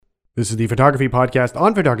This is the Photography Podcast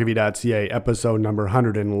on photography.ca, episode number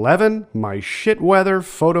 111, My Shit Weather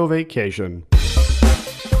Photo Vacation.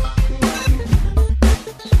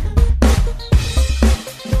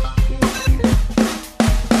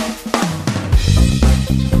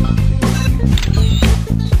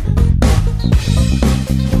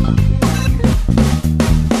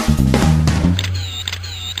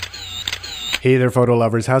 Hey there, photo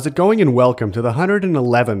lovers. How's it going? And welcome to the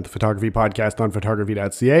 111th Photography Podcast on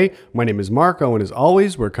photography.ca. My name is Marco, and as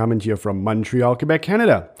always, we're coming to you from Montreal, Quebec,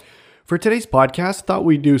 Canada. For today's podcast, thought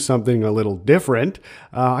we'd do something a little different.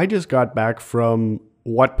 I just got back from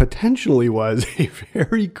what potentially was a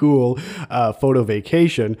very cool photo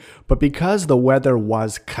vacation, but because the weather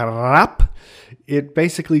was crap, it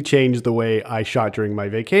basically changed the way I shot during my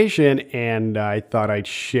vacation, and I thought I'd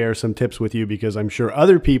share some tips with you because I'm sure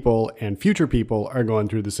other people and future people are going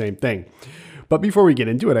through the same thing. But before we get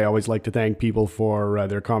into it, I always like to thank people for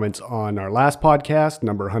their comments on our last podcast,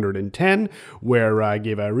 number 110, where I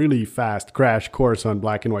gave a really fast crash course on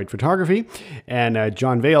black and white photography. And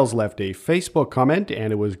John Vales left a Facebook comment,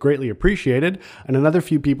 and it was greatly appreciated. And another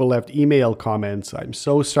few people left email comments. I'm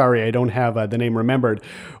so sorry I don't have the name remembered.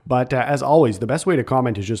 But as always, the best way to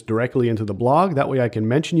comment is just directly into the blog. That way I can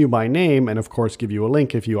mention you by name and, of course, give you a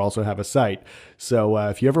link if you also have a site. So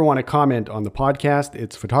if you ever want to comment on the podcast,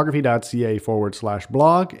 it's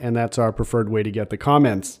photography.ca/blog, and that's our preferred way to get the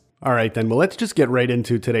comments. All right, then, well, let's just get right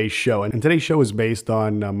into today's show. And today's show is based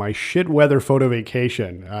on my shit weather photo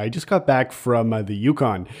vacation. I just got back from the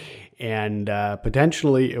Yukon. And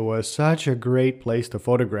potentially, it was such a great place to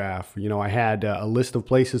photograph. You know, I had a list of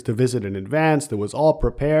places to visit in advance that was all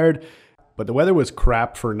prepared. But the weather was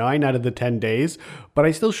crap for 9 out of the 10 days, but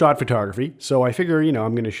I still shot photography. So I figure,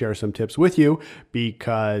 I'm going to share some tips with you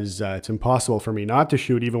because it's impossible for me not to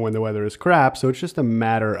shoot even when the weather is crap. So it's just a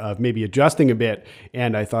matter of maybe adjusting a bit,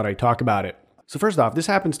 and I thought I'd talk about it. So first off, this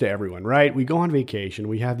happens to everyone, right? We go on vacation,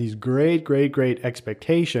 we have these great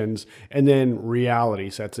expectations, and then reality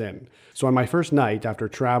sets in. So on my first night, after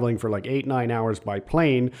traveling for like 8-9 hours by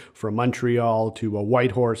plane from Montreal to a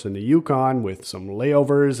Whitehorse in the Yukon with some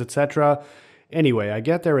layovers, etc. Anyway, I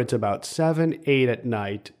get there, it's about 7-8 at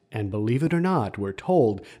night, and believe it or not, we're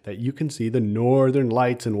told that you can see the northern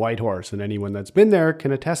lights in Whitehorse, and anyone that's been there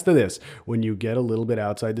can attest to this. When you get a little bit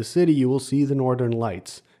outside the city, you will see the northern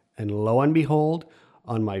lights. And lo and behold,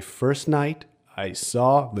 on my first night, I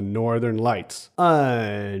saw the northern lights.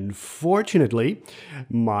 Unfortunately,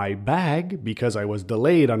 my bag, because I was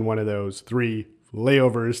delayed on one of those 3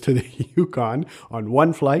 layovers to the Yukon, on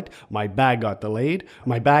one flight, my bag got delayed.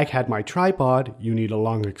 My bag had my tripod. You need a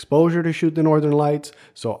long exposure to shoot the northern lights.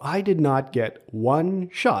 So I did not get one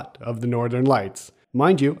shot of the northern lights.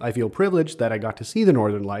 Mind you, I feel privileged that I got to see the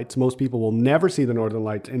northern lights. Most people will never see the northern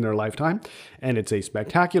lights in their lifetime, and it's a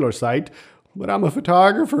spectacular sight. But I'm a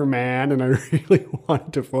photographer, man, and I really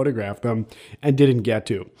wanted to photograph them and didn't get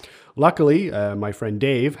to. Luckily, my friend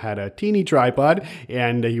Dave had a teeny tripod,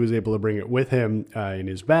 and he was able to bring it with him in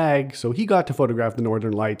his bag. So he got to photograph the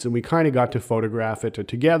northern lights, and we kind of got to photograph it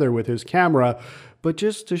together with his camera. But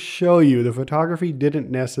just to show you, the photography didn't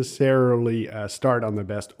necessarily start on the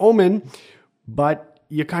best omen, but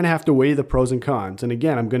you kind of have to weigh the pros and cons. And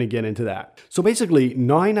again, I'm going to get into that. So basically,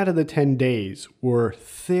 9 out of the 10 days were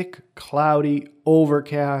thick, cloudy,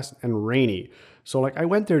 overcast, and rainy. So I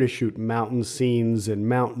went there to shoot mountain scenes and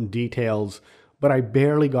mountain details, but I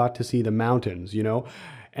barely got to see the mountains,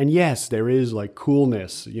 And yes, there is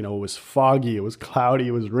coolness. It was foggy, it was cloudy,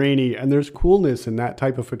 it was rainy, and there's coolness in that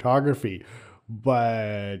type of photography.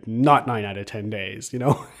 But not 9 out of 10 days,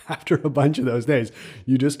 After a bunch of those days,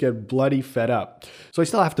 you just get bloody fed up. So I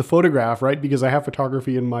still have to photograph, right? Because I have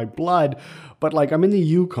photography in my blood. But I'm in the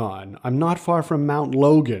Yukon. I'm not far from Mount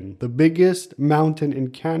Logan, the biggest mountain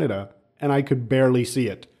in Canada, and I could barely see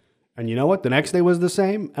it. And you know what? The next day was the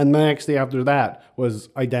same, and the next day after that was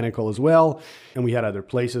identical as well. And we had other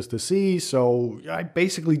places to see, so I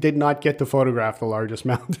basically did not get to photograph the largest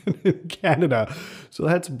mountain in Canada. So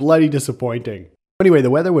that's bloody disappointing. Anyway, the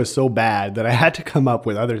weather was so bad that I had to come up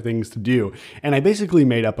with other things to do. And I basically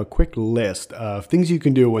made up a quick list of things you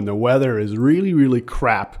can do when the weather is really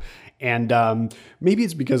crap. And maybe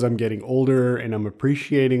it's because I'm getting older and I'm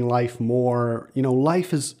appreciating life more.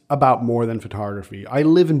 Life is about more than photography. I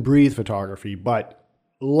live and breathe photography, but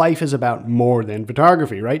life is about more than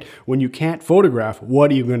photography, right? When you can't photograph, what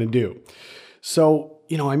are you going to do? So,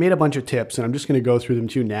 I made a bunch of tips, and I'm just going to go through them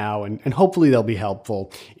to you now, and hopefully they'll be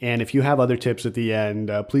helpful. And if you have other tips at the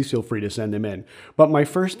end, please feel free to send them in. But my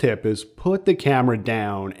first tip is put the camera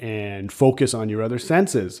down and focus on your other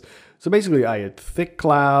senses. So basically, I had thick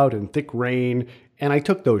cloud and thick rain, And I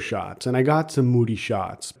took those shots and I got some moody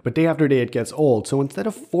shots. But day after day, it gets old. So instead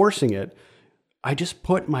of forcing it, I just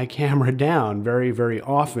put my camera down very, very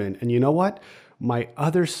often. And you know what? My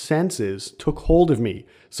other senses took hold of me.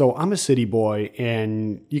 So I'm a city boy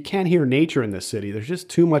and you can't hear nature in this city. There's just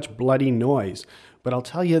too much bloody noise. But I'll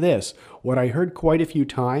tell you this, what I heard quite a few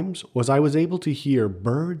times was I was able to hear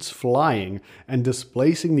birds flying and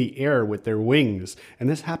displacing the air with their wings. And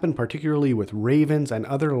this happened particularly with ravens and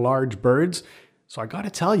other large birds. So I gotta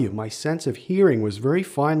tell you, my sense of hearing was very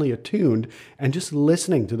finely attuned, and just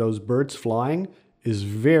listening to those birds flying is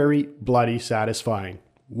very bloody satisfying.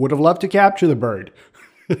 Would have loved to capture the bird.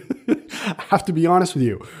 I have to be honest with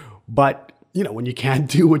you. But, when you can't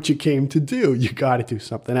do what you came to do, you gotta do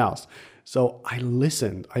something else. So I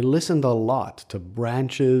listened. I listened a lot to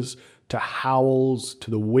branches, to howls,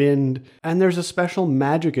 to the wind. And there's a special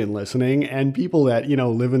magic in listening. And people that,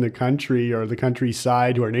 live in the country or the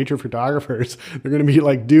countryside who are nature photographers, they're going to be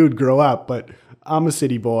like, dude, grow up. But I'm a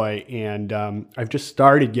city boy and I've just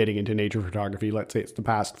started getting into nature photography. Let's say it's the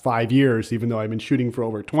past 5 years, even though I've been shooting for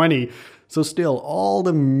over 20. So still, all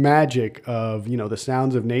the magic of, the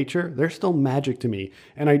sounds of nature, they're still magic to me.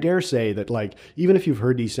 And I dare say that, even if you've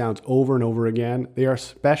heard these sounds over and over again, they are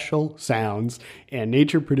special sounds, and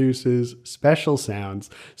nature produces special sounds.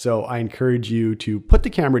 So I encourage you to put the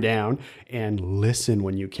camera down and listen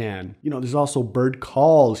when you can. There's also bird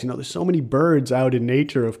calls. There's so many birds out in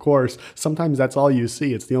nature, of course. Sometimes that's all you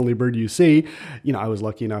see. It's the only bird you see. I was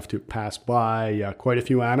lucky enough to pass by quite a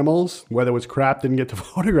few animals. Weather was crap, didn't get to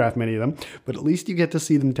photograph many of them. But at least you get to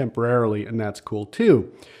see them temporarily, and that's cool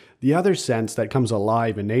too. The other sense that comes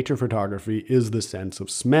alive in nature photography is the sense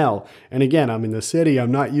of smell. And again, I'm in the city.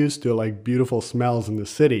 I'm not used to beautiful smells in the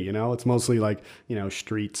city. It's mostly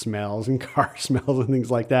street smells and car smells and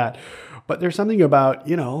things like that. But there's something about,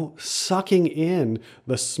 sucking in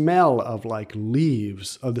the smell of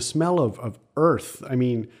leaves, of the smell of earth. I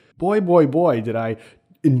mean, boy, did I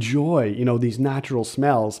enjoy, these natural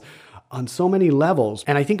smells on so many levels.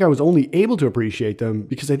 And I think I was only able to appreciate them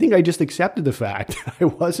because I think I just accepted the fact I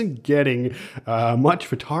wasn't getting much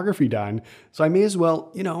photography done. So I may as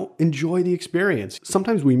well, enjoy the experience.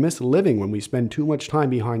 Sometimes we miss living when we spend too much time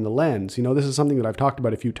behind the lens. This is something that I've talked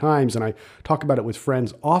about a few times, and I talk about it with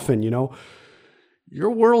friends often. Your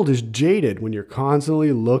world is jaded when you're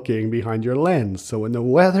constantly looking behind your lens. So when the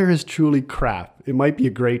weather is truly crap, it might be a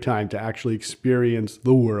great time to actually experience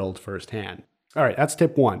the world firsthand. All right, that's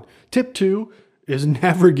tip 1. Tip 2 is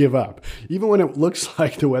never give up. Even when it looks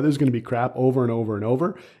like the weather's going to be crap over and over and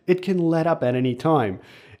over, it can let up at any time.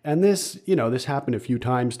 And this happened a few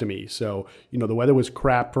times to me. So, the weather was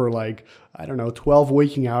crap for 12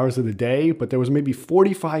 waking hours of the day, but there was maybe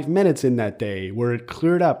 45 minutes in that day where it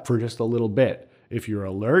cleared up for just a little bit. If you're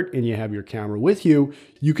alert and you have your camera with you,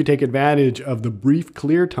 you could take advantage of the brief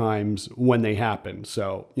clear times when they happen.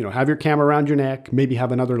 So, have your camera around your neck, maybe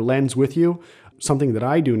have another lens with you. Something that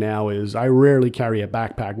I do now is I rarely carry a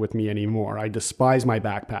backpack with me anymore. I despise my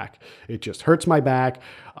backpack. It just hurts my back.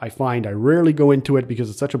 I find I rarely go into it because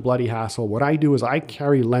it's such a bloody hassle. What I do is I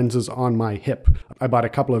carry lenses on my hip. I bought a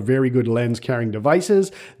couple of very good lens carrying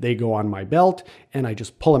devices. They go on my belt and I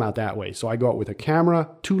just pull them out that way. So I go out with a camera,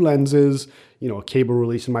 2 lenses, a cable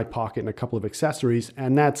release in my pocket and a couple of accessories,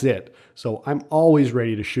 and that's it. So I'm always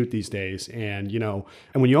ready to shoot these days. And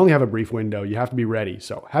when you only have a brief window, you have to be ready.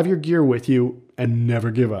 So have your gear with you and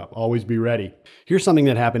never give up. Always be ready. Here's something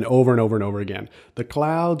that happened over and over and over again. The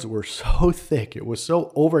clouds were so thick. It was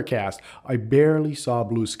so overcast. I barely saw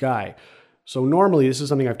blue sky. So normally, this is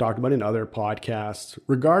something I've talked about in other podcasts.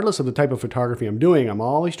 Regardless of the type of photography I'm doing, I'm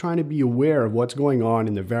always trying to be aware of what's going on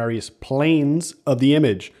in the various planes of the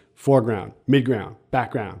image. Foreground, midground,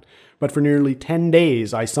 background. But for nearly 10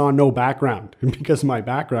 days, I saw no background. And because of my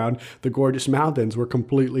background, the gorgeous mountains were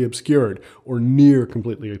completely obscured or near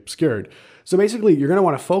completely obscured. So basically, you're going to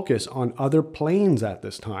want to focus on other planes at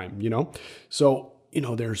this time, So,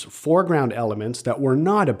 there's foreground elements that were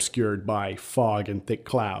not obscured by fog and thick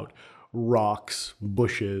cloud. Rocks,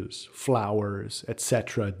 bushes, flowers,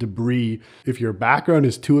 etc., debris. If your background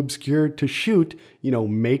is too obscured to shoot,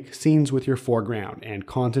 make scenes with your foreground and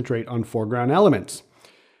concentrate on foreground elements.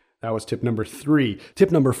 That was tip number 3.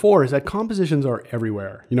 Tip number 4 is that compositions are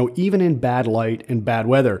everywhere, even in bad light and bad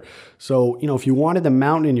weather. So, if you wanted the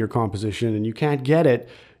mountain in your composition and you can't get it,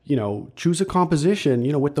 choose a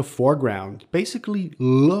composition, with the foreground. Basically,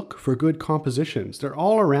 look for good compositions. They're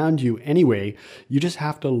all around you anyway. You just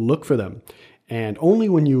have to look for them. And only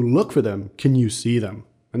when you look for them can you see them.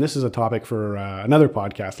 And this is a topic for another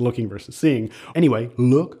podcast, looking versus seeing. Anyway,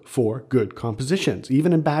 look for good compositions,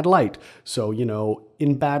 even in bad light. So,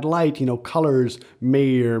 in bad light, colors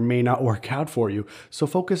may or may not work out for you. So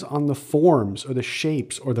focus on the forms or the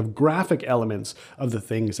shapes or the graphic elements of the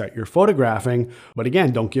things that you're photographing. But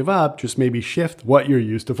again, don't give up. Just maybe shift what you're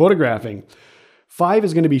used to photographing. 5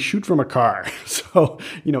 is going to be shoot from a car. So,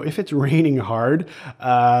 if it's raining hard,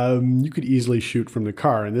 you could easily shoot from the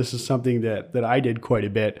car. And this is something that I did quite a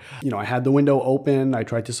bit. I had the window open. I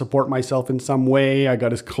tried to support myself in some way. I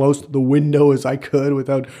got as close to the window as I could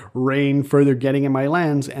without rain further getting in my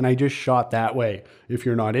lens. And I just shot that way. If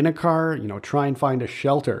you're not in a car, try and find a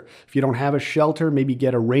shelter. If you don't have a shelter, maybe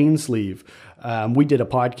get a rain sleeve. We did a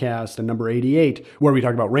podcast, number 88, where we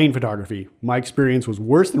talked about rain photography. My experience was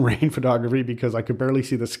worse than rain photography because I could barely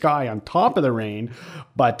see the sky on top of the rain.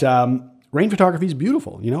 But rain photography is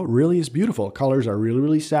beautiful. It really is beautiful. Colors are really,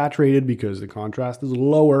 really saturated because the contrast is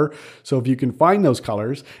lower. So if you can find those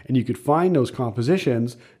colors and you could find those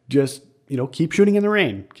compositions, just keep shooting in the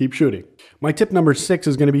rain. Keep shooting. My tip number 6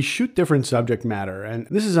 is going to be shoot different subject matter. And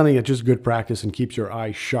this is something that's just good practice and keeps your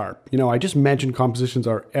eyes sharp. I just mentioned compositions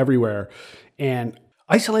are everywhere. And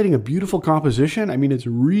isolating a beautiful composition, it's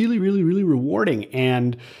really, really, really rewarding.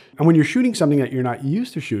 And when you're shooting something that you're not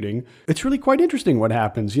used to shooting, it's really quite interesting what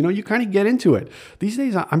happens. You kind of get into it. These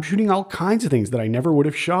days, I'm shooting all kinds of things that I never would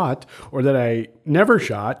have shot or that I never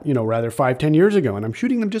shot, rather 5-10 years ago. And I'm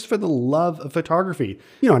shooting them just for the love of photography,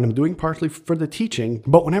 and I'm doing partially for the teaching.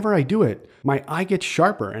 But whenever I do it, my eye gets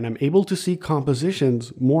sharper and I'm able to see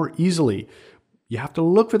compositions more easily. You have to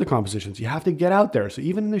look for the compositions. You have to get out there. So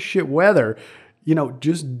even in the shit weather,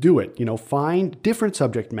 just do it. Find different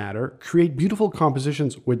subject matter, create beautiful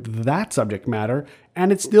compositions with that subject matter,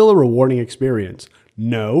 and it's still a rewarding experience.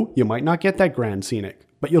 No, you might not get that grand scenic,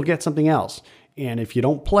 but you'll get something else. And if you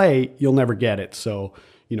don't play, you'll never get it. So,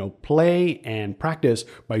 play and practice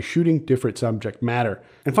by shooting different subject matter.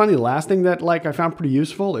 And finally, the last thing that I found pretty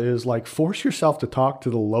useful is force yourself to talk to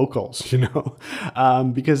the locals,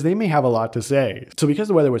 because they may have a lot to say. So because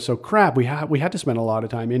the weather was so crap, we had to spend a lot of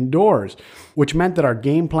time indoors, which meant that our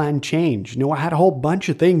game plan changed. I had a whole bunch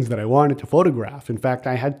of things that I wanted to photograph. In fact,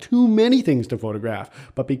 I had too many things to photograph.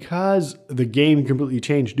 But because the game completely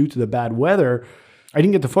changed due to the bad weather, I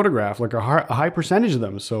didn't get to photograph a high percentage of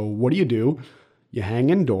them. So what do? You hang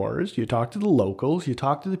indoors, you talk to the locals, you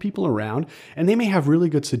talk to the people around, and they may have really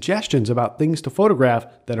good suggestions about things to photograph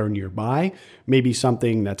that are nearby. Maybe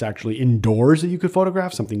something that's actually indoors that you could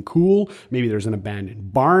photograph, something cool. Maybe there's an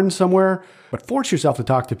abandoned barn somewhere. But force yourself to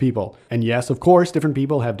talk to people. And yes, of course, different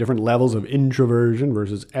people have different levels of introversion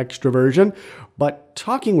versus extroversion. But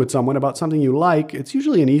talking with someone about something you like, it's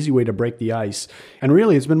usually an easy way to break the ice. And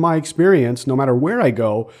really, it's been my experience, no matter where I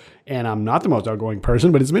go, and I'm not the most outgoing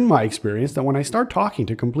person, but it's been my experience that when I start talking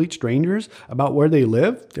to complete strangers about where they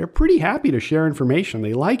live, they're pretty happy to share information.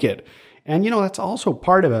 They like it. And that's also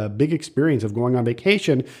part of a big experience of going on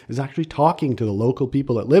vacation is actually talking to the local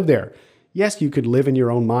people that live there. Yes, you could live in your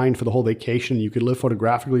own mind for the whole vacation. You could live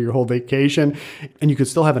photographically your whole vacation, and you could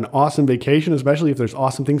still have an awesome vacation, especially if there's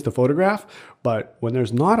awesome things to photograph. But when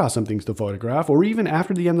there's not awesome things to photograph, or even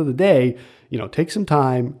after the end of the day, take some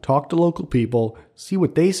time, talk to local people, see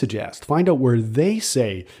what they suggest, find out where they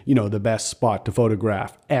say, the best spot to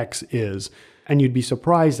photograph X is. And you'd be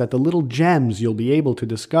surprised at the little gems you'll be able to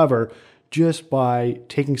discover just by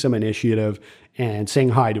taking some initiative and saying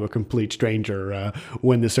hi to a complete stranger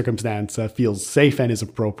when the circumstance feels safe and is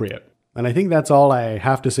appropriate. And I think that's all I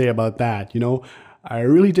have to say about that. I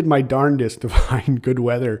really did my darndest to find good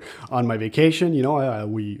weather on my vacation.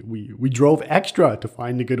 We drove extra to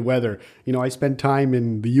find the good weather. I spent time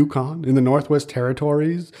in the Yukon, in the Northwest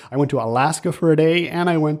Territories. I went to Alaska for a day, and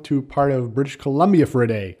I went to part of British Columbia for a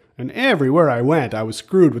day. And everywhere I went, I was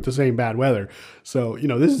screwed with the same bad weather. So,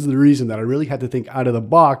 this is the reason that I really had to think out of the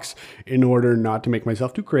box in order not to make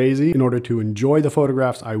myself too crazy, in order to enjoy the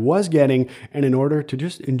photographs I was getting, and in order to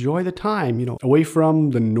just enjoy the time, away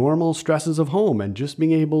from the normal stresses of home and just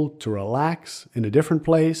being able to relax in a different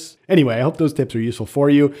place. Anyway, I hope those tips are useful for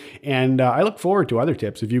you. And I look forward to other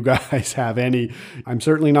tips if you guys have any. I'm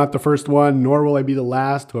certainly not the first one, nor will I be the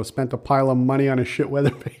last to have spent a pile of money on a shit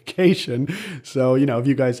weather vacation. So, if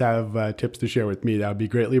you guys have tips to share with me, that would be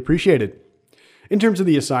greatly appreciated. In terms of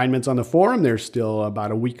the assignments on the forum, there's still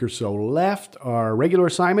about a week or so left. Our regular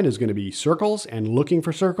assignment is going to be circles and looking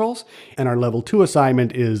for circles. And our level 2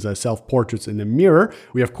 assignment is self-portraits in the mirror.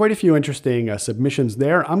 We have quite a few interesting submissions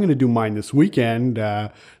there. I'm going to do mine this weekend,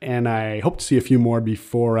 and I hope to see a few more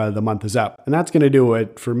before the month is up. And that's going to do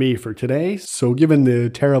it for me for today. So given the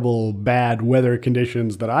terrible bad weather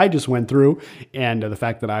conditions that I just went through and the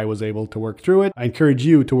fact that I was able to work through it, I encourage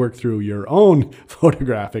you to work through your own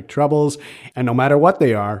photographic troubles. And no matter what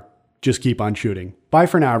they are, just keep on shooting. Bye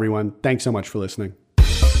for now, everyone. Thanks so much for listening.